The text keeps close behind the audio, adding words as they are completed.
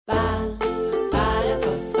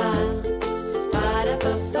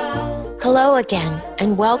Hello again,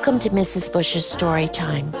 and welcome to Mrs. Bush's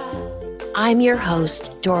Storytime. I'm your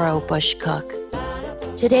host, Doro Bush Cook.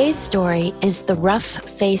 Today's story is The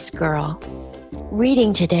Rough-Faced Girl.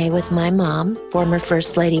 Reading today with my mom, former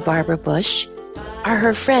First Lady Barbara Bush, are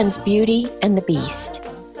her friends Beauty and the Beast.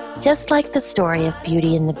 Just like the story of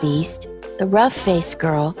Beauty and the Beast, the rough-faced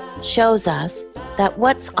girl shows us that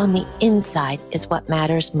what's on the inside is what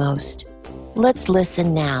matters most. Let's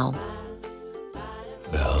listen now.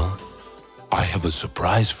 Belle, I have a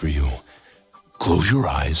surprise for you. Close your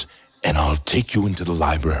eyes, and I'll take you into the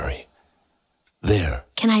library. There.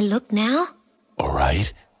 Can I look now? All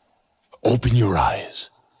right. Open your eyes.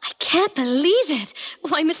 I can't believe it.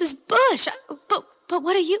 Why, Mrs. Bush, but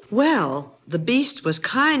what are you... Well, the Beast was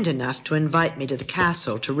kind enough to invite me to the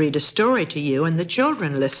castle to read a story to you and the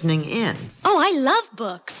children listening in. Oh, I love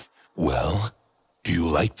books. Well, do you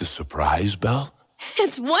like the surprise, Belle?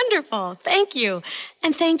 It's wonderful. Thank you.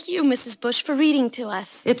 And thank you, Mrs. Bush, for reading to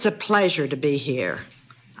us. It's a pleasure to be here.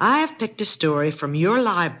 I have picked a story from your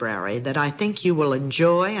library that I think you will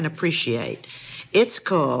enjoy and appreciate. It's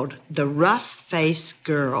called The Rough-Faced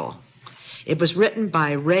Girl. It was written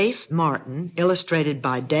by Rafe Martin, illustrated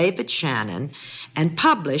by David Shannon, and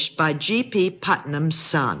published by G.P. Putnam's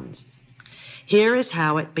Sons. Here is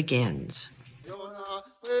how it begins.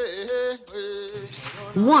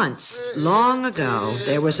 Once, long ago,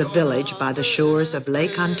 there was a village by the shores of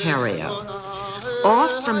Lake Ontario.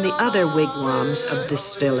 Off from the other wigwams of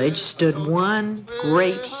this village stood one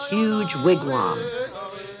great, huge wigwam.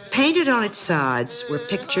 Painted on its sides were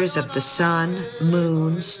pictures of the sun,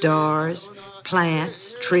 moon, stars,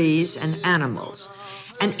 plants, trees, and animals.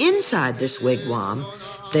 And inside this wigwam,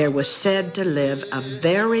 there was said to live a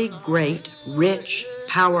very great, rich,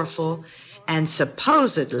 powerful, and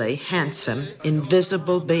supposedly handsome,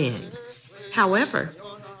 invisible being. However,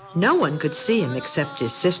 no one could see him except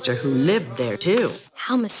his sister, who lived there too.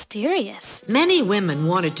 How mysterious. Many women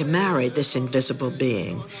wanted to marry this invisible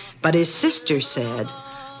being, but his sister said,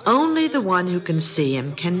 only the one who can see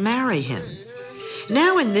him can marry him.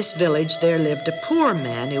 Now in this village there lived a poor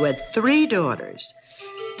man who had 3 daughters.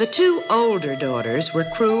 The 2 older daughters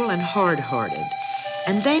were cruel and hard-hearted,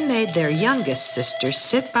 and they made their youngest sister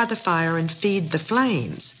sit by the fire and feed the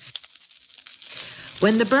flames.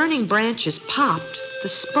 When the burning branches popped, the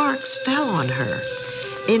sparks fell on her.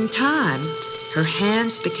 In time, her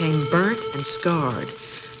hands became burnt and scarred.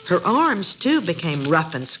 Her arms, too, became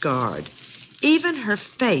rough and scarred. Even her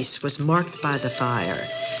face was marked by the fire,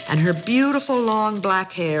 and her beautiful long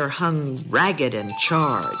black hair hung ragged and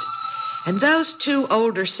charred. And those 2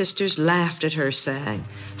 older sisters laughed at her, saying,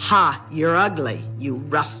 "Ha, you're ugly, you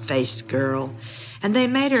rough-faced girl." And they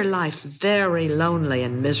made her life very lonely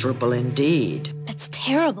and miserable indeed. That's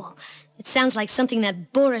terrible. It sounds like something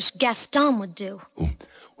that boorish Gaston would do.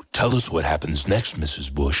 Tell us what happens next,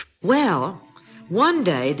 Mrs. Bush. Well, one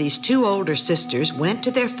day these 2 older sisters went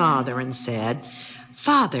to their father and said,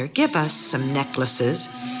 "Father, give us some necklaces.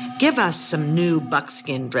 Give us some new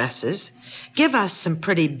buckskin dresses. Give us some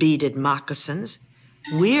pretty beaded moccasins.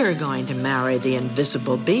 We're going to marry the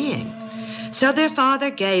invisible being." So their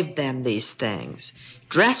father gave them these things.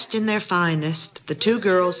 Dressed in their finest, the 2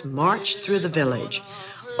 girls marched through the village.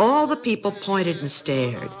 All the people pointed and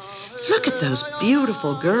stared. "Look at those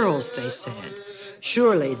beautiful girls," they said.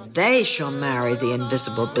 "Surely they shall marry the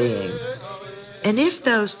invisible being." And if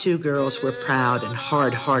those 2 girls were proud and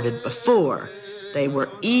hard-hearted before, they were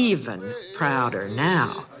even prouder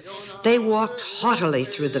now. They walked haughtily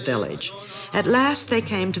through the village. At last they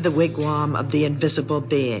came to the wigwam of the invisible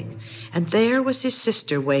being, and there was his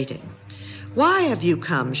sister waiting. "Why have you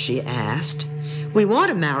come?" she asked. "We want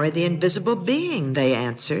to marry the invisible being," they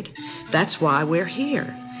answered. "That's why we're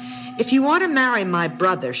here." "If you want to marry my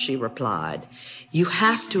brother," she replied, "you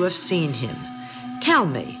have to have seen him. Tell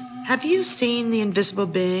me, have you seen the invisible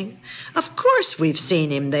being?" "Of course we've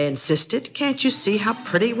seen him," they insisted. "Can't you see how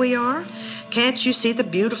pretty we are? Can't you see the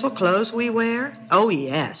beautiful clothes we wear?" "Oh,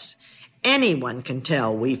 yes. Anyone can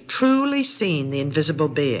tell we've truly seen the invisible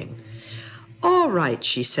being." "All right,"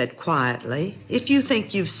 she said quietly. "If you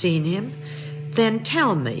think you've seen him, then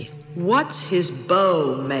tell me, what's his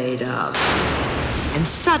bow made of?" And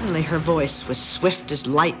suddenly her voice was swift as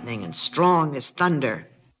lightning and strong as thunder.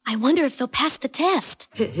 I wonder if they'll pass the test.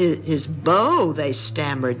 His bow, they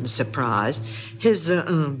stammered in surprise. His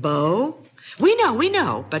bow? We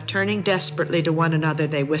know. But turning desperately to one another,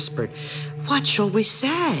 they whispered, "What shall we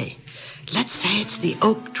say? Let's say it's the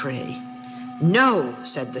oak tree." "No,"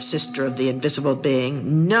 said the sister of the invisible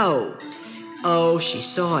being. "No." Oh, she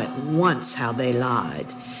saw at once how they lied.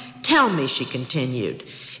 "Tell me," she continued,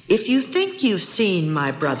 If you think you've seen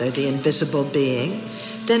my brother, the invisible being,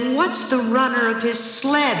 then what's the runner of his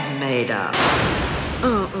sled made of?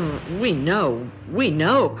 We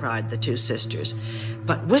know, cried the two sisters.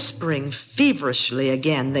 But whispering feverishly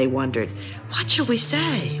again, they wondered, what shall we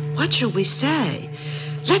say? What shall we say?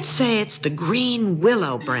 Let's say it's the green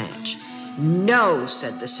willow branch. No,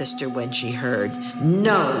 said the sister when she heard.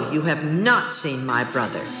 No, you have not seen my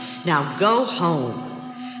brother. Now go home.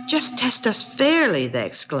 Just test us fairly, they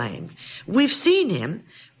exclaimed. We've seen him.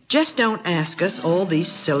 Just don't ask us all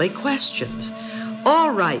these silly questions.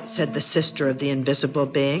 All right, said the sister of the invisible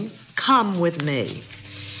being. Come with me.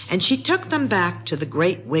 And she took them back to the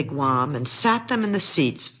great wigwam and sat them in the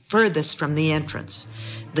seats furthest from the entrance,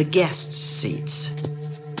 the guests' seats.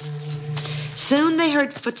 Soon they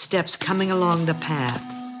heard footsteps coming along the path.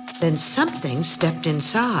 Then something stepped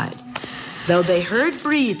inside. Though they heard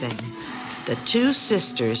breathing, the two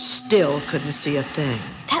sisters still couldn't see a thing.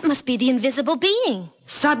 That must be the invisible being.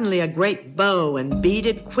 Suddenly a great bow and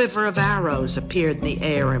beaded quiver of arrows appeared in the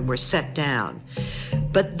air and were set down.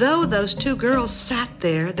 But though those two girls sat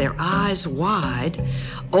there, their eyes wide,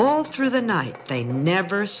 all through the night they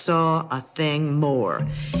never saw a thing more.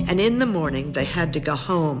 And in the morning they had to go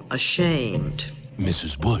home ashamed.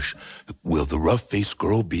 Mrs. Bush, will the rough-faced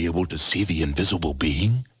girl be able to see the invisible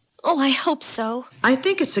being? Oh, I hope so. I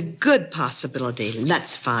think it's a good possibility.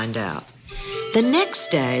 Let's find out. The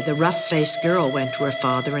next day, the rough-faced girl went to her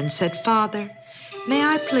father and said, Father, may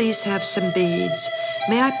I please have some beads?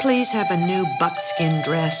 May I please have a new buckskin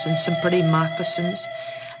dress and some pretty moccasins?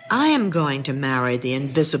 I am going to marry the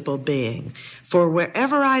invisible being, for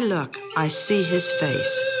wherever I look, I see his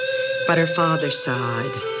face. But her father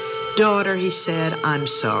sighed. Daughter, he said, I'm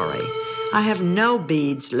sorry. I have no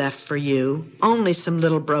beads left for you, only some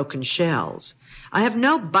little broken shells. I have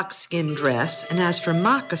no buckskin dress, and as for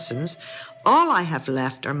moccasins, all I have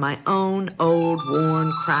left are my own old,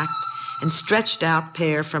 worn, cracked, and stretched out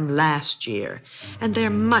pair from last year, and they're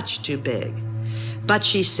much too big. But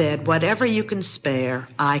she said, whatever you can spare,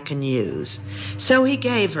 I can use. So he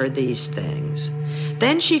gave her these things.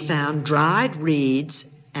 Then she found dried reeds,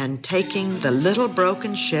 and taking the little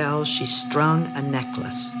broken shells, she strung a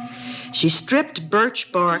necklace. She stripped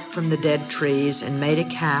birch bark from the dead trees and made a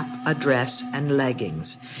cap, a dress, and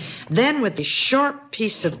leggings. Then with a sharp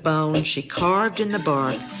piece of bone, she carved in the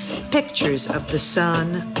bark pictures of the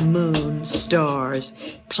sun, moon, stars,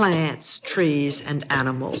 plants, trees, and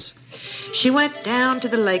animals. She went down to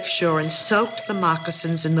the lake shore and soaked the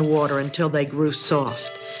moccasins in the water until they grew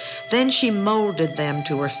soft. Then she molded them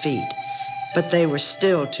to her feet, but they were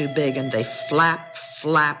still too big, and they flapped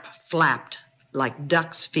like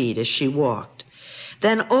duck's feet as she walked.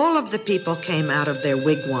 Then all of the people came out of their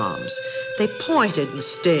wigwams. They pointed and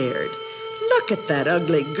stared. Look at that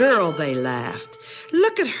ugly girl, they laughed.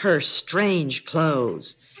 Look at her strange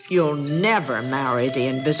clothes. You'll never marry the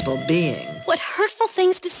invisible being. What hurtful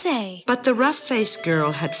things to say. But the rough-faced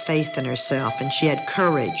girl had faith in herself, and she had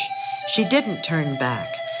courage. She didn't turn back.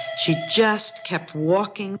 She just kept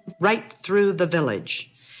walking right through the village.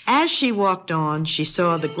 As she walked on, she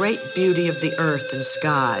saw the great beauty of the earth and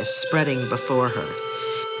skies spreading before her.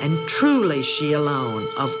 And truly she alone,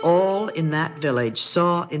 of all in that village,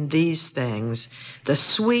 saw in these things the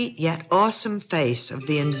sweet yet awesome face of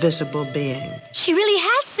the invisible being. She really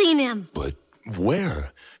has seen him. But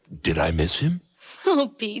where? Did I miss him? Oh,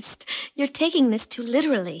 Beast, you're taking this too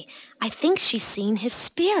literally. I think she's seen his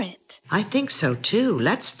spirit. I think so, too.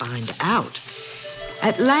 Let's find out.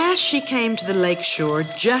 At last she came to the lake shore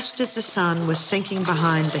just as the sun was sinking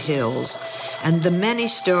behind the hills, and the many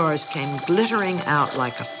stars came glittering out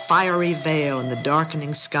like a fiery veil in the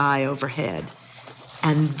darkening sky overhead.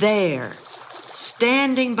 And there,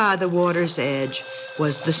 standing by the water's edge,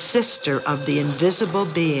 was the sister of the invisible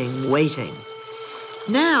being waiting.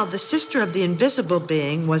 Now, the sister of the invisible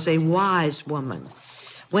being was a wise woman.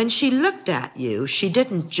 When she looked at you, she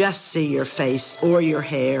didn't just see your face or your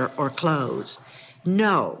hair or clothes.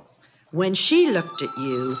 No, when she looked at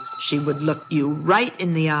you, she would look you right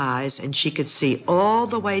in the eyes, and she could see all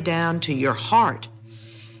the way down to your heart.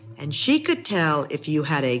 And she could tell if you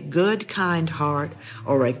had a good, kind heart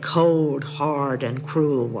or a cold, hard, and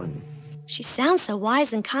cruel one. She sounds so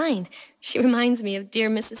wise and kind. She reminds me of dear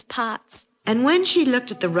Mrs. Potts. And when she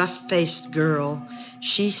looked at the rough-faced girl,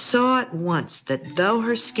 she saw at once that though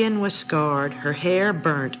her skin was scarred, her hair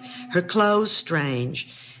burnt, her clothes strange,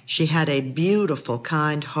 she had a beautiful,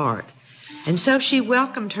 kind heart. And so she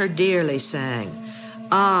welcomed her dearly, saying,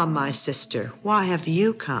 Ah, my sister, why have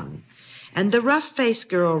you come? And the rough-faced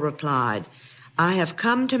girl replied, I have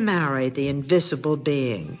come to marry the invisible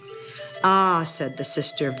being. Ah, said the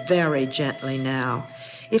sister very gently now,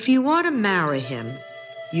 If you want to marry him,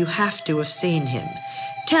 you have to have seen him.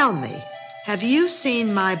 Tell me, have you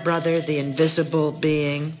seen my brother, the invisible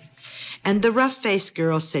being?" And the rough-faced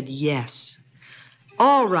girl said yes.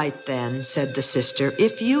 "All right then," said the sister,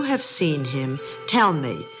 "if you have seen him, tell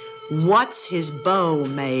me, what's his bow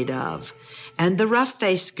made of?" And the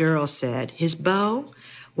rough-faced girl said, "His bow?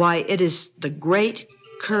 Why, it is the great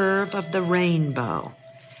curve of the rainbow."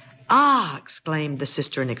 "Ah!" exclaimed the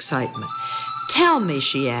sister in excitement. "Tell me,"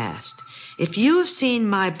 she asked, "if you have seen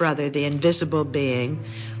my brother, the invisible being,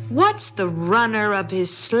 what's the runner of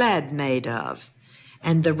his sled made of?"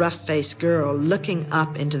 And the rough-faced girl, looking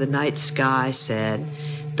up into the night sky, said,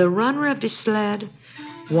 "The runner of his sled?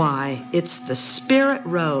 Why, it's the spirit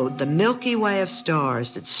road, the Milky Way of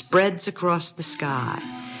stars that spreads across the sky."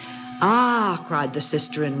 "Ah!" cried the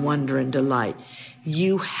sister in wonder and delight.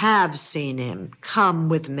 "You have seen him. Come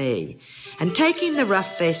with me." And taking the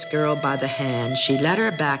rough-faced girl by the hand, she led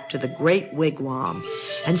her back to the great wigwam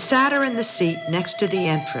and sat her in the seat next to the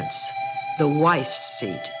entrance, the wife's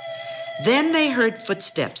seat. Then they heard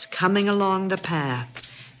footsteps coming along the path,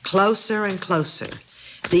 closer and closer.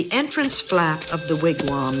 The entrance flap of the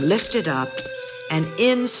wigwam lifted up, and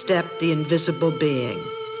in stepped the invisible being.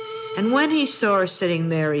 And when he saw her sitting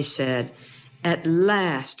there, he said, "At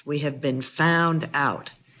last we have been found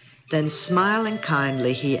out." Then smiling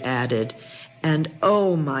kindly, he added, "And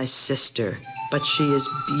oh, my sister, but she is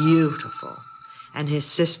beautiful." And his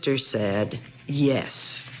sister said,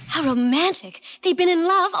 "Yes." How romantic. They've been in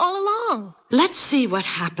love all along. Let's see what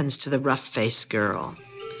happens to the rough-faced girl.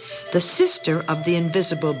 The sister of the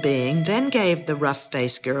invisible being then gave the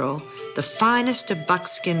rough-faced girl the finest of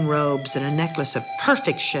buckskin robes and a necklace of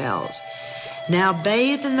perfect shells. "Now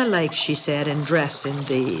bathe in the lake," she said, "and dress in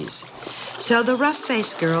these." So the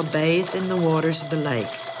rough-faced girl bathed in the waters of the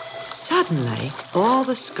lake. Suddenly, all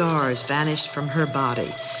the scars vanished from her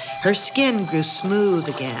body. Her skin grew smooth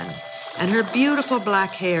again, and her beautiful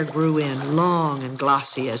black hair grew in, long and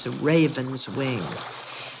glossy as a raven's wing.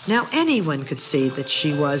 Now anyone could see that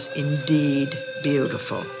she was indeed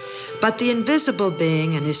beautiful, but the invisible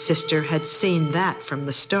being and his sister had seen that from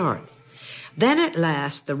the start. Then at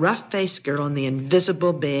last, the rough-faced girl and the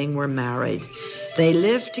invisible being were married. They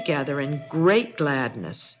lived together in great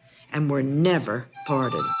gladness and were never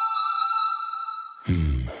parted.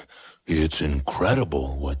 It's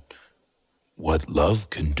incredible what love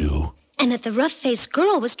can do. And that the rough-faced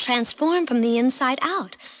girl was transformed from the inside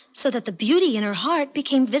out, so that the beauty in her heart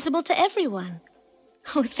became visible to everyone.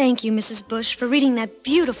 Oh, thank you, Mrs. Bush, for reading that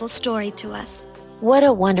beautiful story to us. What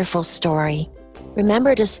a wonderful story.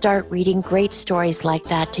 Remember to start reading great stories like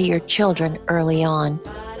that to your children early on.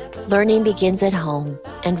 Learning begins at home,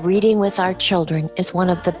 and reading with our children is one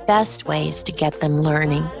of the best ways to get them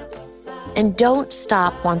learning. And don't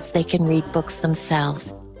stop once they can read books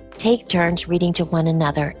themselves. Take turns reading to one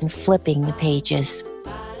another and flipping the pages.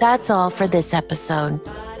 That's all for this episode.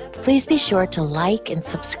 Please be sure to like and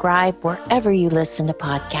subscribe wherever you listen to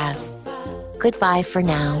podcasts. Goodbye for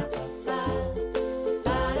now.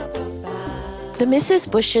 The Mrs.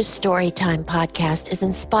 Bush's Storytime podcast is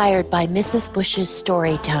inspired by Mrs. Bush's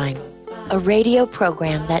Storytime, a radio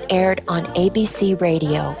program that aired on ABC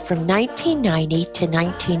Radio from 1990 to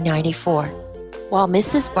 1994, while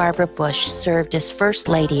Mrs. Barbara Bush served as First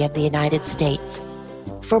Lady of the United States.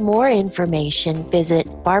 For more information, visit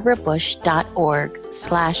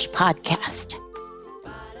barbarabush.org/podcast.